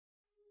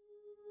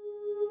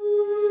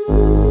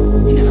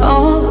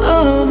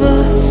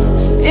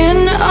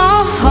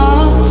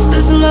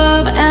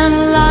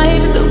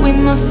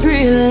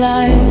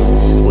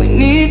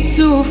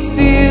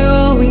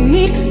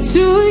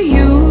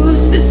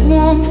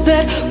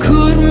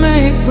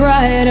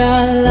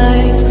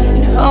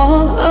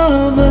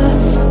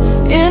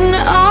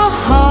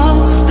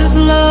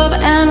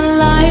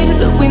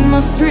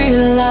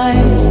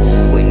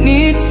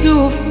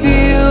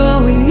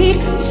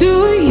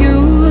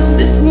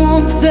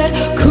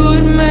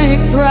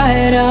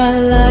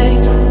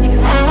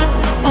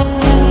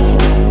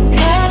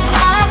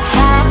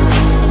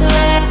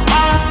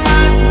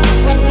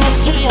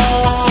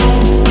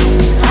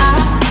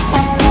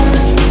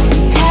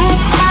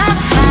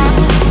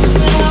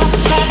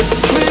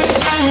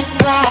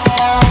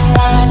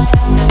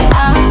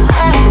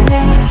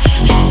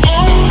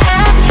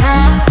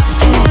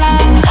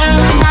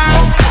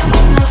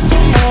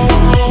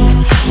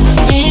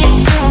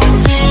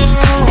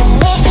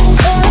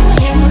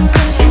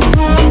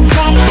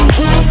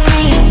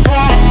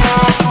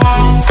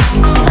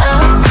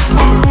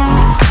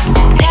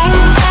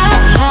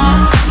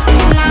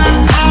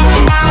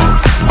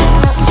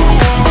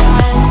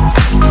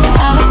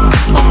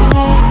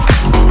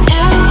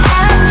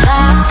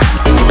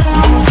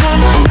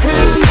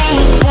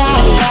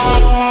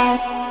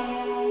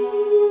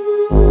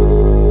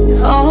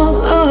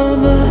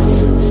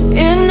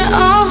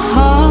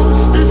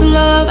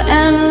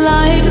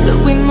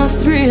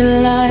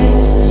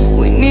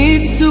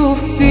to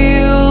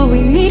feel,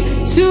 we need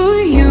to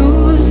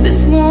use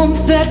this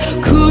warmth that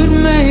could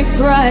make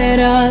bright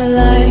our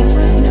lives.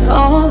 And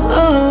all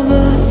of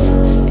us,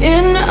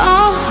 in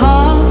our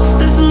hearts,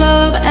 there's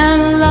love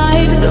and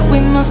light that we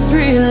must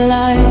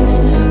realize.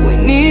 We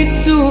need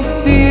to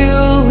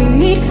feel, we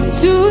need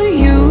to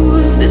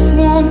use this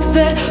warmth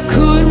that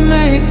could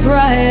make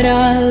bright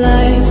our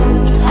lives.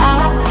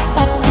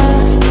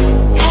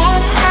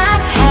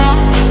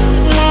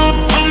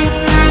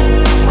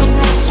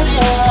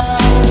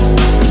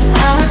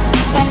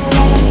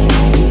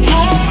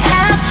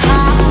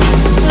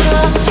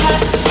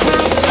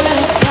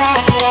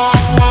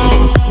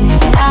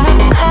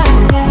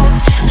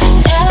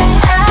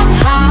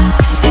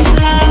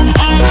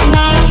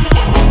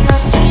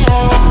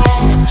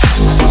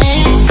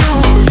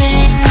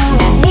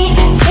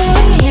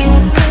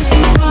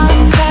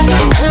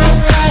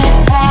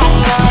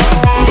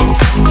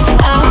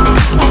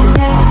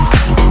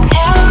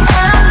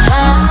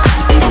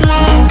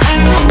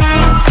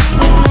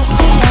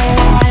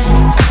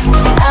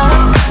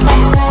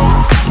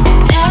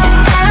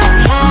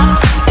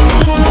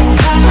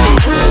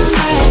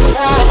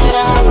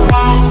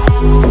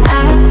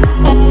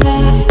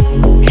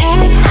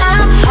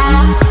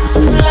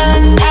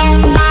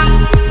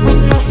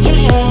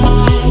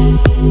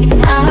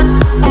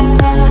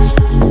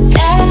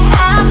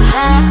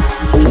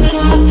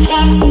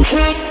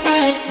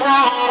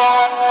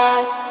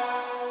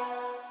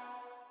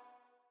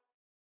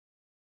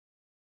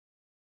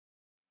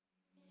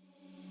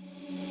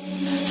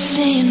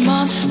 Seeing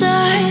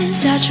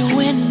monsters out your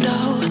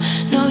window.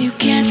 No, you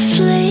can't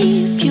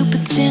sleep, you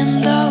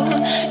pretend though.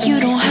 You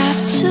don't have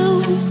to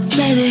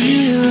play the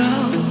hero,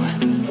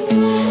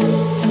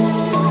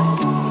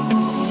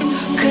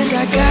 'cause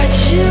I got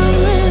you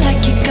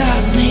like you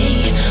got me.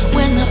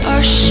 When the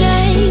earth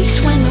shakes,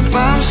 when the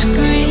bombs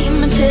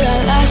scream, until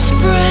our last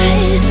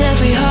breath,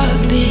 every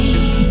heartbeat.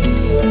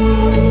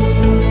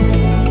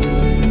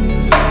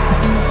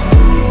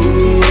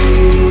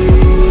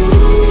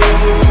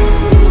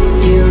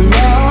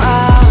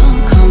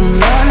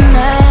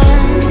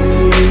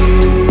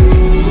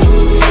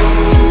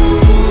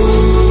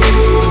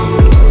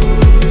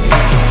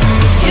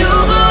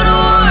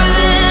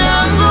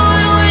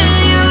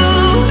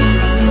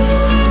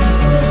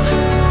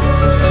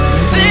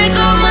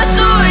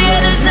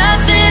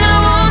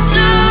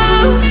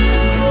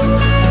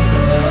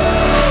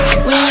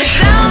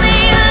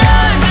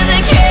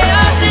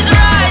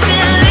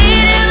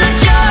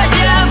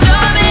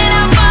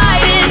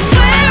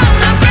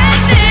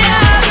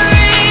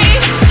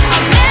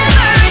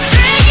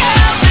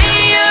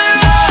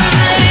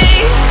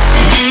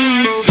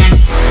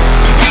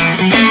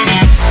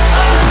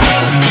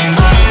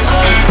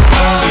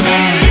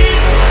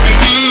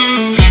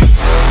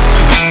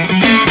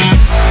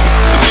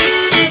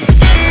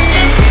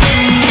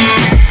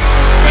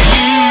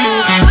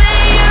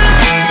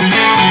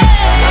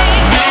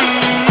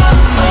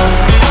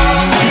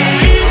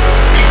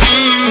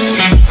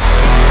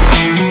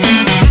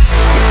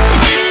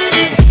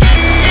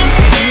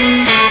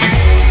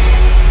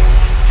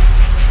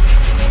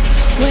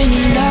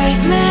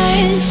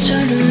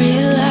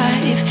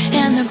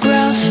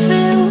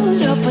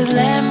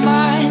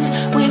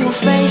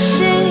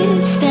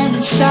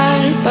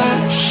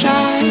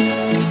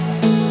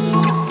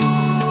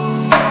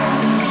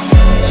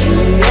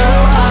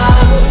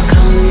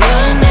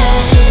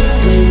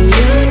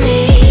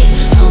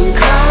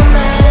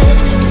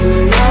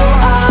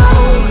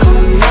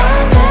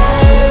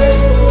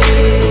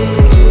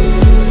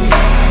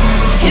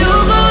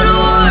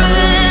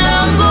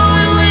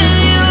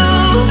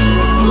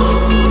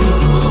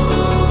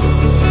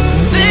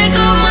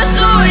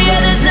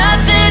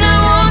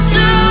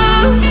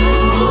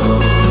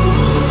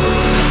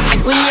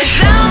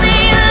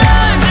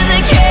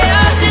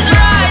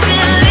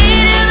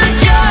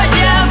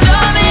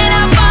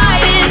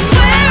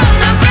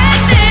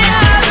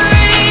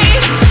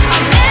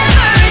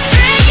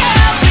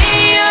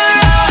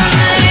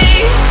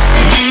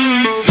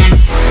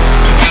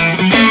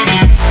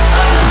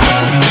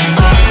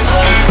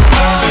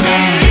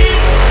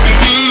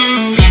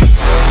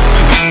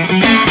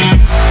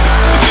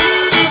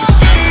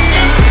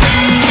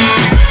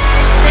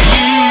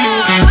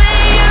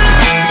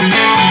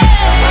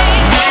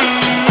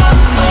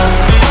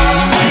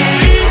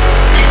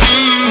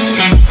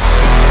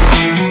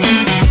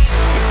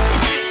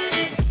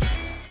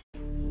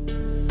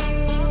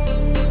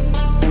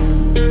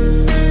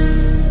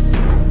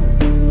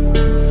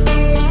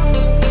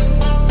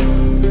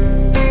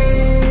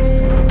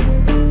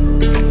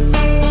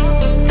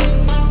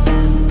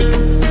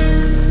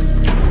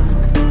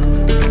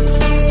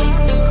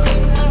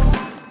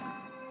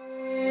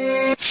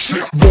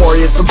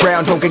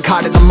 Around, don't get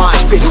caught in the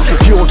mosh pit.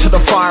 Fuel to the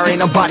fire, ain't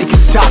nobody can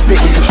stop it.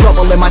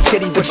 Trouble in my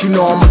city, but you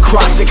know I'm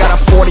across it. Got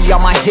a 40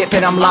 on my hip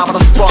and I'm liable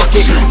to spark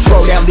it.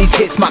 Throw down these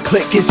hits, my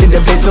click is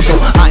indivisible.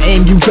 I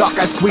aim, you duck,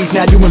 I squeeze,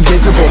 now you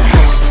invisible.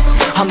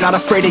 I'm not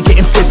afraid of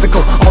getting physical.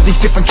 All these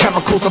different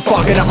chemicals are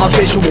fogging up my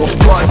visuals.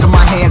 Bloods on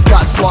my hands,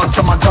 got slugs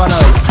on my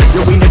gunners.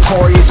 Yo, we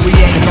notorious, we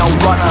ain't no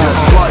runners.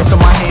 Bloods on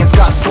my hands,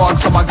 got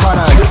slugs on my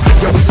gunners.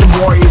 Yo, we some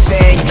warriors, they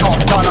ain't gon'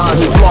 done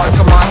us. Bloods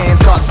on my hands,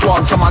 got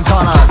slugs on my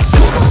gunners.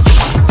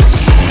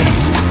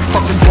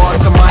 Fucking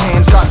bloods on my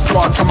hands, got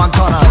slugs on my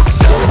gunners.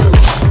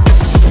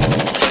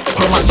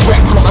 Put on my strap,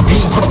 put on the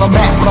beat, put on the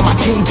map, put on my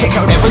team. Take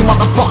out every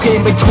motherfucker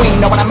in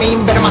between. Know what I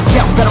mean? Better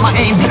myself, better my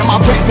aim, better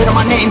my rap, better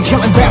my name.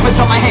 Killing rappers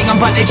on my hang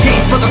on by their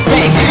chains for the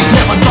fame.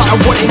 Never thought I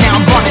would it, now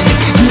I'm running this.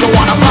 You don't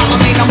wanna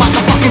follow me, I'm out the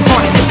fucking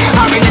front of this.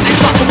 I ran in the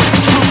trouble with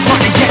the truth,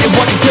 trying to get it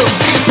what it does.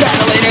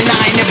 Battling and I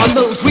ain't never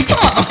lose, we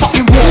some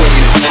motherfucking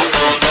warriors.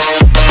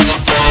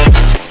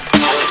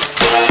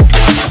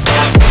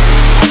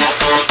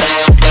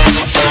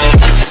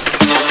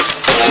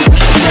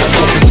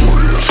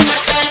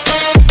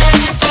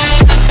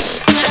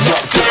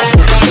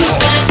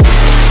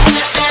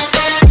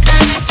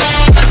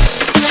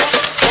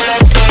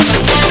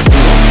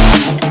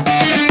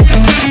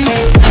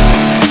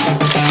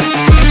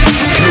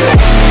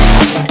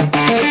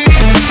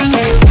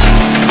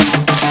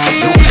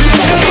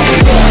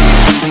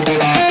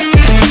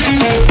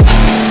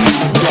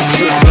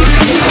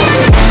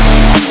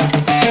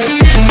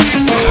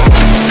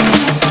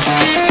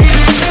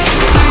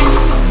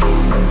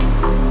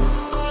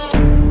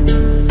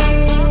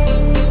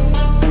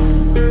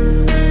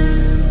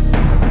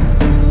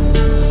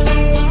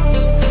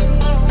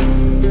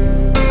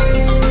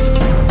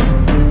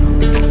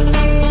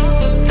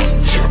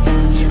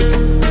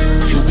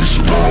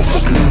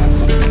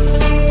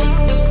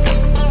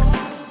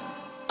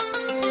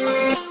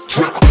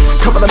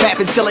 Cover the map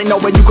and still ain't know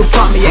where you can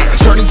find me at.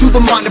 Journey through the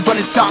mind of an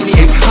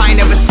insomniac. I ain't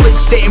never sleep,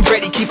 staying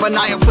ready, keep an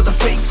eye out for the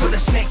fakes, for the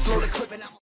snakes, for the clipping.